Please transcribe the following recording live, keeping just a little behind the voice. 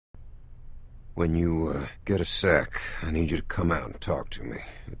When you, get a sec, I need you to come out and talk to me.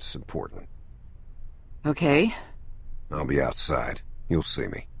 It's important. Okay. I'll be outside. You'll see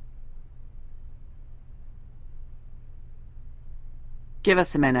me. Give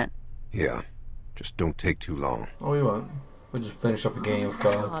us a minute. Yeah. Just don't take too long. Oh, we won't. We'll just finish off a game of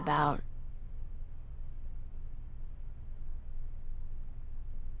cards. All about.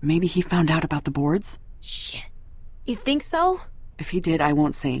 Maybe he found out about the boards? Shit. You think so? If he did, I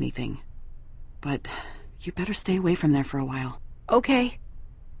won't say anything. But you better stay away from there for a while. Okay.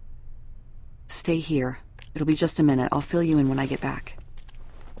 Stay here. It'll be just a minute. I'll fill you in when I get back.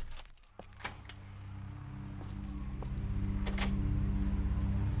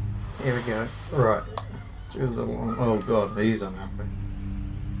 Here we go. Right. Oh god, he's unhappy.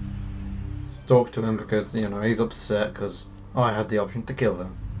 Let's talk to him because, you know, he's upset because I had the option to kill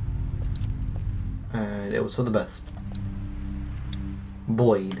him. And it was for the best.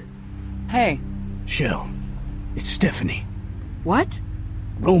 Boyd. Hey. Shell, it's Stephanie. What?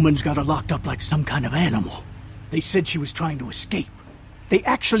 Romans got her locked up like some kind of animal. They said she was trying to escape. They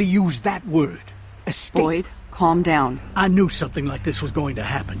actually used that word. Escape. Boyd, calm down. I knew something like this was going to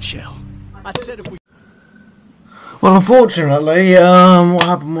happen, Shell. I said if we... Well, unfortunately, what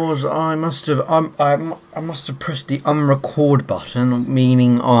happened was I must have pressed the unrecord button,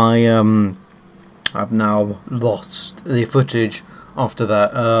 meaning I've now lost the footage after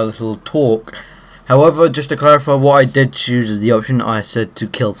that little talk. However, just to clarify, what I did choose as the option, I said to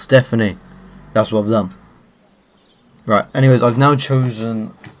kill Stephanie. That's what I've done. Right. Anyways, I've now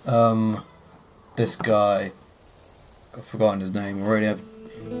chosen this guy. I've forgotten his name already.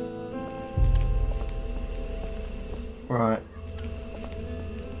 Right.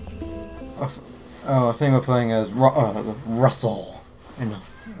 I think we're playing as Russell in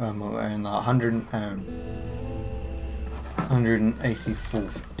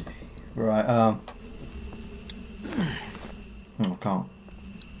 184th day. Right. Oh, I can't.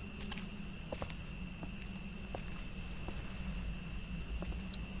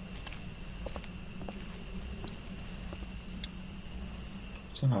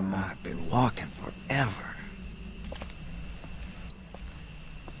 I've been walking forever.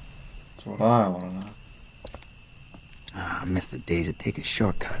 That's what I want to know. I miss the days of taking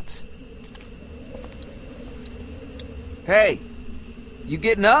shortcuts. Hey! You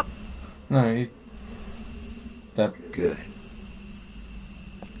getting up? No, that... Good.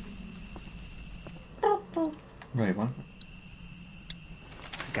 Wait, what?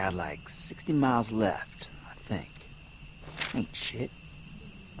 I got like 60 miles left, I think. Ain't shit.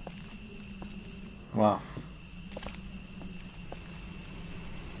 Wow.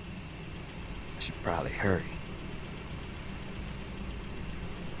 I should probably hurry.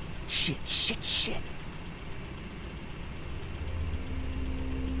 Shit.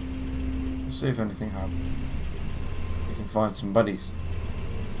 Let's see if anything happens. We can find some buddies.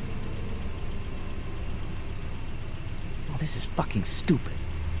 Oh, this is fucking stupid.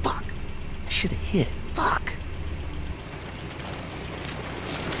 Fuck. I should have hit it. Fuck.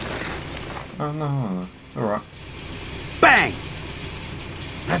 Oh, no. Alright. Bang!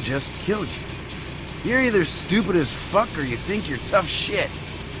 I just killed you. You're either stupid as fuck or you think you're tough shit.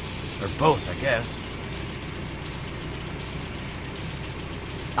 Or both, I guess.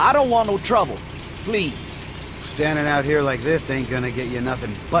 I don't want no trouble. Please. Standing out here like this ain't gonna get you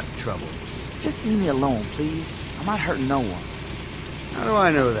nothing but trouble. Just leave me alone, please. I'm not hurting no one. How do I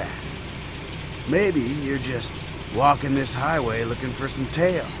know that? Maybe you're just walking this highway looking for some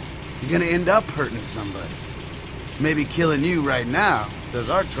tail. You're gonna end up hurting somebody. Maybe killing you right now does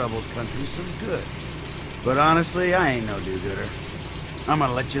our troubled country some good. But honestly, I ain't no do-gooder. I'm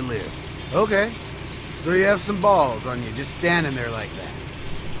gonna let you live. Okay. So you have some balls on you just standing there like that.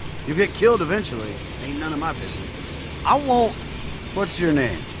 You'll get killed eventually. Ain't none of my business. I won't. What's your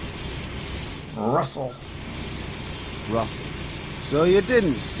name? Russell. Russell. So you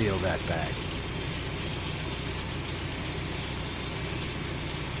didn't steal that bag.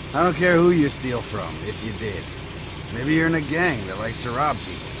 I don't care who you steal from, if you did. Maybe you're in a gang that likes to rob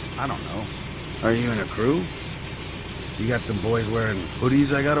people. I don't know. Are you in a crew? You got some boys wearing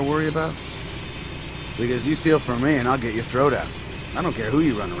hoodies I gotta worry about? Because you steal from me and I'll get your throat out. I don't care who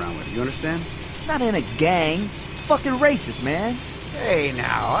you run around with, you understand? Not in a gang. It's fucking racist, man. Hey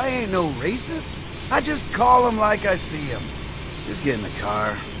now, I ain't no racist. I just call them like I see them. Just get in the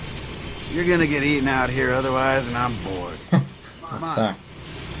car. You're gonna get eaten out here otherwise and I'm bored. Come on. Fact.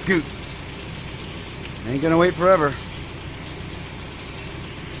 Scoot. Ain't gonna wait forever.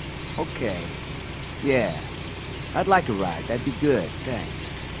 Okay. Yeah. I'd like a ride. That'd be good.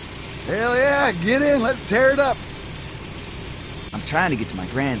 Thanks. Hell yeah, get in. Let's tear it up. I'm trying to get to my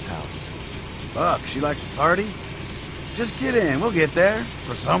grand's house. Fuck, she likes to party? Just get in, we'll get there.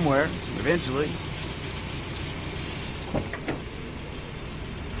 Or somewhere, eventually.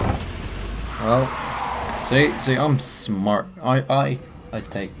 Well, see, I'm smart. I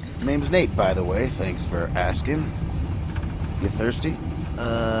take. Name's Nate, by the way. Thanks for asking. You thirsty?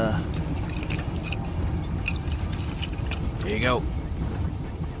 Here you go.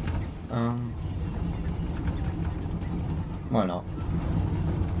 Why not?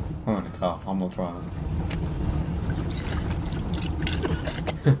 I'm in the car. I'm not driving.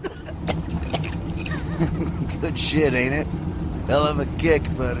 Good shit, ain't it? Hell of a kick,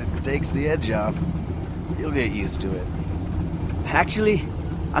 but it takes the edge off. You'll get used to it. Actually,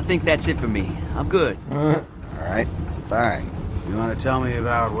 I think that's it for me. I'm good. Alright, fine. You want to tell me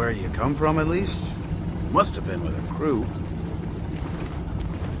about where you come from, at least? Must have been with a crew.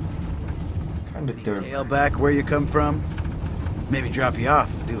 Kinda dirty. Tail back where you come from? Maybe drop you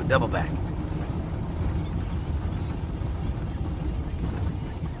off, do a double back.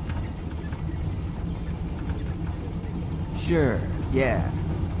 Sure, yeah.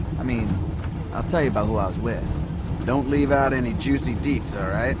 I mean, I'll tell you about who I was with. Don't leave out any juicy deets,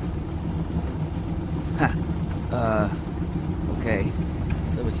 alright? Okay.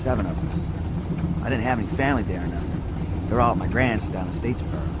 There was 7 of us. I didn't have any family there or nothing. They were all at my grand's down in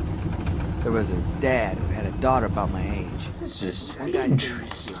Statesboro. There was a dad who had a daughter about my age. This is One guy said he was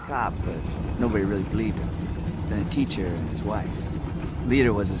interesting. a cop, but nobody really believed him. Then a teacher and his wife.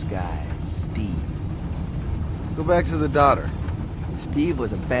 Leader was this guy, Steve. Go back to the daughter. Steve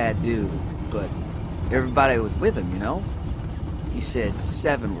was a bad dude, but everybody was with him, you know? He said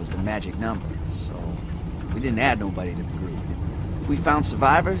 7 was the magic number, so we didn't add nobody to the group. If we found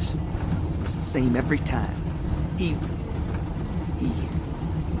survivors, it was the same every time. He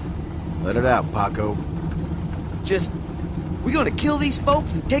Let it out, Paco. just, we gonna kill these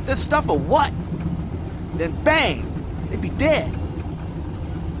folks and take their stuff or what? Then bang, they'd be dead.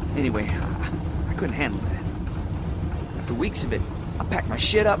 Anyway, I couldn't handle that. After weeks of it, I packed my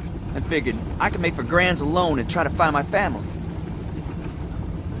shit up and figured I could make for Grands alone and try to find my family.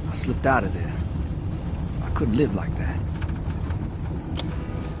 I slipped out of there. I couldn't live like that.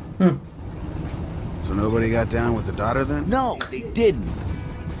 So nobody got down with the daughter then? No, they didn't.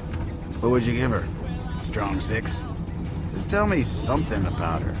 What would you give her? Strong 6? Just tell me something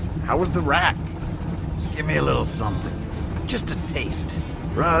about her. How was the rack? Give me a little something. Just a taste.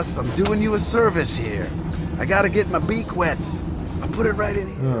 Russ, I'm doing you a service here. I gotta get my beak wet. I'll put it right in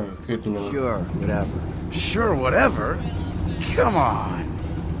here. Oh, good lord. Sure, whatever. Sure, whatever. Come on.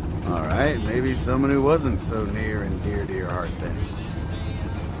 All right, maybe someone who wasn't so near and dear to your heart then.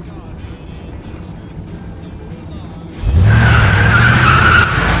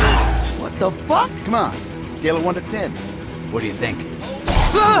 What the fuck? Come on, scale of 1 to 10. What do you think?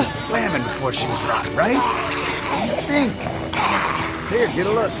 Slamming before she was rotten, right? What do you think? Here, get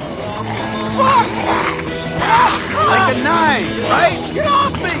a look. Fuck! Like a 9, right? Get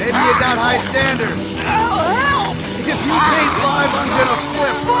off me! Maybe you got high standards. Help! If you take 5, I'm gonna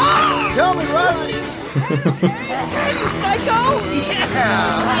flip. Tell me, Russ. Hey, you psycho!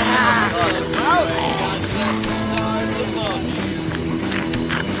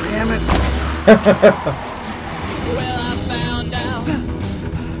 Damn it.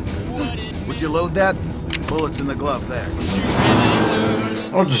 Would you load that? Bullets in the glove there.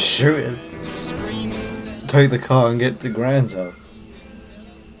 I'll just shoot it. Take the car and get to Grands out.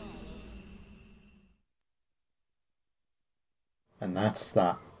 And that's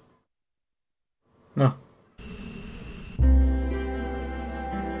that. No.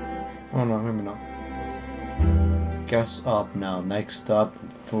 Oh no, maybe not. Gas up now. Next stop,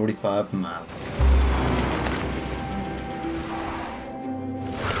 45 miles.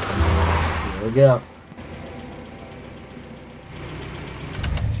 Here we go.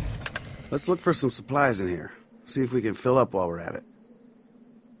 Let's look for some supplies in here. See if we can fill up while we're at it.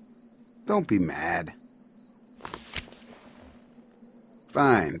 Don't be mad.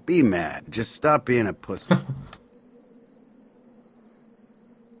 Fine, be mad. Just stop being a pussy.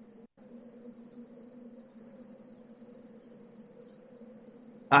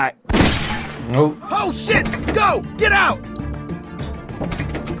 Alright, Nope. Oh shit! Go! Get out!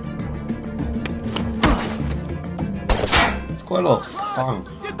 It's quite a lot of fun.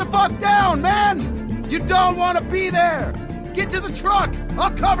 Get the fuck down, man! You don't want to be there! Get to the truck!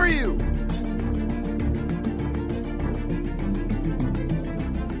 I'll cover you!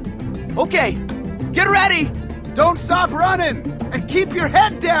 okay, get ready! Don't stop running! And keep your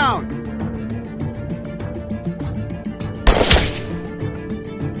head down!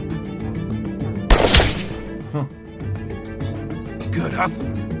 Good hustle.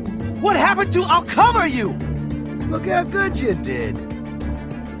 What happened to I'll cover you? Look how good you did.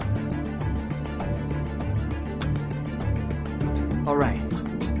 All right.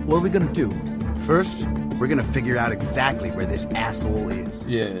 What are we gonna do? First, we're gonna figure out exactly where this asshole is.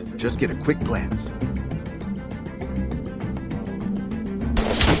 Yeah. Just get a quick glance.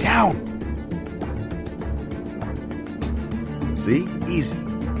 Down! See? Easy.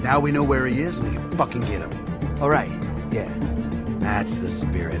 Now we know where he is, we can fucking get him. All right. Yeah. That's the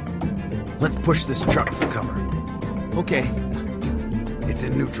spirit. Let's push this truck for cover. Okay. It's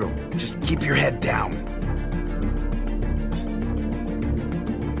in neutral. Just keep your head down.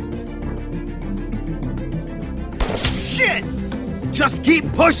 Shit! Just keep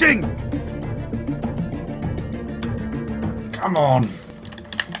pushing! Come on.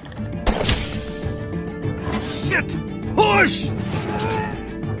 Shit! Push!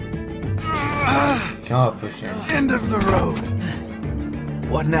 Can't push him. End of the road.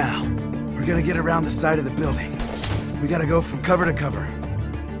 What now? We're gonna get around the side of the building. We gotta go from cover to cover.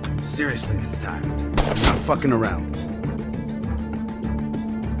 Seriously this time. I'm not fucking around.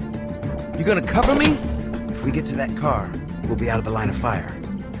 You gonna cover me? If we get to that car, we'll be out of the line of fire.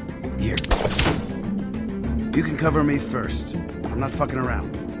 Here. You can cover me first. I'm not fucking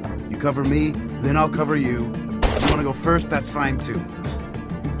around. You cover me, then I'll cover you. If you wanna go first, that's fine too.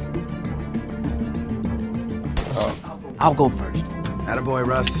 I'll go first. Attaboy,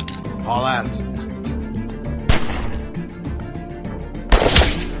 Russ. Haul ass.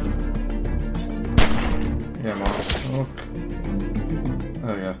 Yeah, man. Look.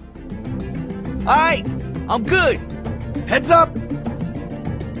 Oh, yeah. All right. I'm good. Heads up! I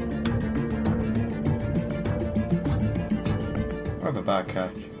have a bad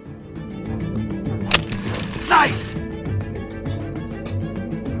catch. Nice!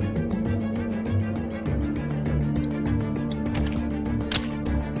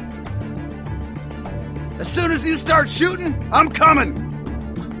 As soon as you start shooting, I'm coming!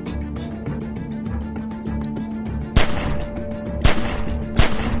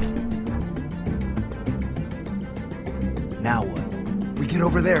 Now what? We get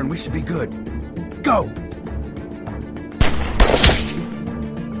over there and we should be good. Go!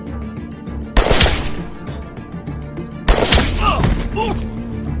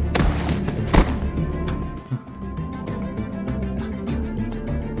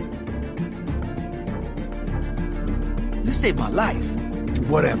 You saved my life.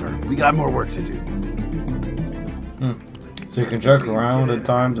 Whatever. We got more work to do. So you can joke around at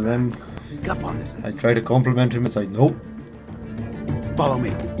times and then Pick up on this. I try to compliment him and say, nope. Follow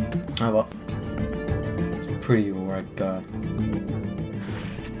me. How about? It's a pretty alright guy.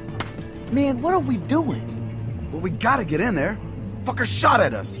 Man, what are we doing? Well, we gotta get in there. Fucker shot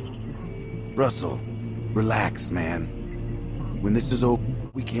at us. Russell, relax, man. When this is over,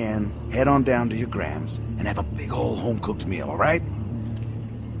 we can head on down to your Grams and have a big ol' home-cooked meal, alright?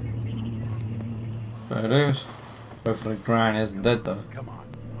 There it is. Hopefully Gran isn't dead though. Come on.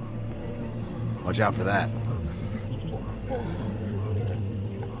 Watch out for that.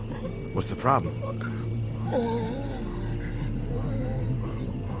 What's the problem?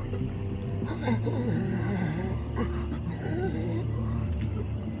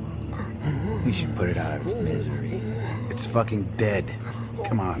 We should put it out of its misery. It's fucking dead.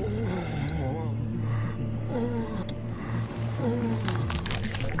 Come on.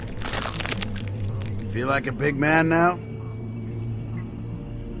 Feel like a big man now?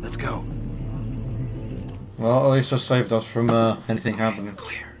 Let's go. Well, at least I saved us from anything happening. It's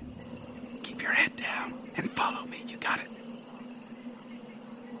clear. Keep your head down and follow me. You got it.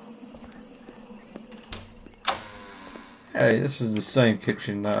 Hey, this is the same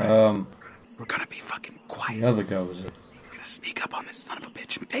kitchen that We're gonna be fucking quiet. the other guy was in. We're gonna sneak up on this son of a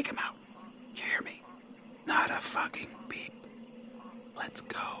bitch and take him out. You hear me? Not a fucking peep. Let's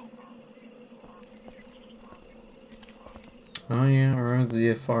go. Oh yeah, around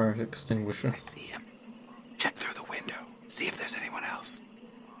the fire extinguisher. I see him. Check through the window. See if there's anyone else.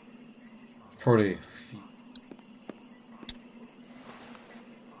 Probably.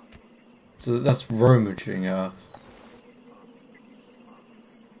 So that's rummaging, yeah.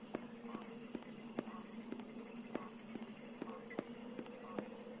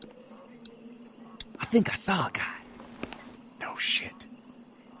 I think I saw a guy. No shit.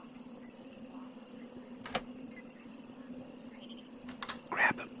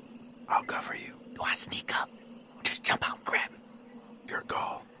 Grab him. I'll cover you. Do I sneak up? Or just jump out and grab him? Your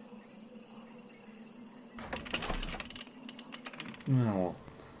call. No,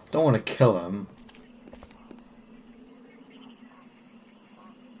 don't want to kill him.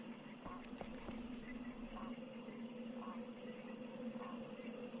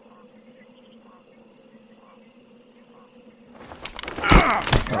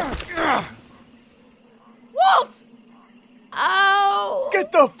 Walt! Oh!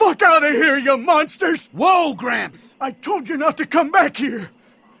 Get the fuck out of here, you monsters! Whoa, Gramps! I told you not to come back here.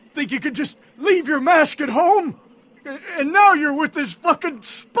 Think you could just leave your mask at home? And now you're with this fucking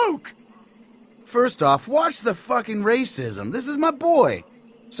spook. First off, watch the fucking racism. This is my boy.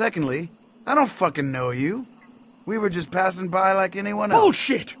 Secondly, I don't fucking know you. We were just passing by like anyone else.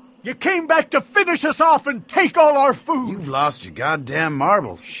 Bullshit! You came back to finish us off and take all our food. You've lost your goddamn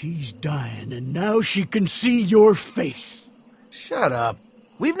marbles. She's dying, and now she can see your face. Shut up.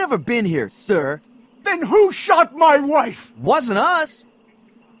 We've never been here, sir. Then who shot my wife? Wasn't us.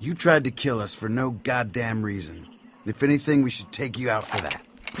 You tried to kill us for no goddamn reason. If anything, we should take you out for that.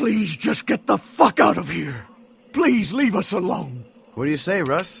 Please just get the fuck out of here. Please leave us alone. What do you say,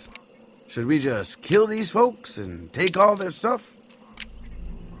 Russ? Should we just kill these folks and take all their stuff?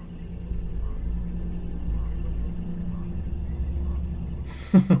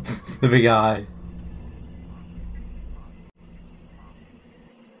 The big eye.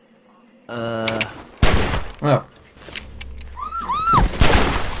 Well.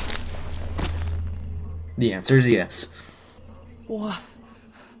 The answer is yes. Why?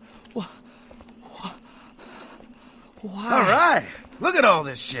 All right. Look at all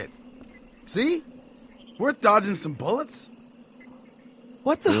this shit. See? Worth dodging some bullets?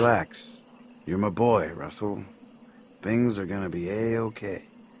 What the? Relax. You're my boy, Russell. Things are gonna be A-okay.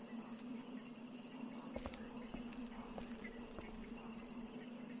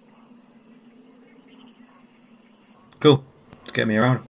 Cool. Let's get me around.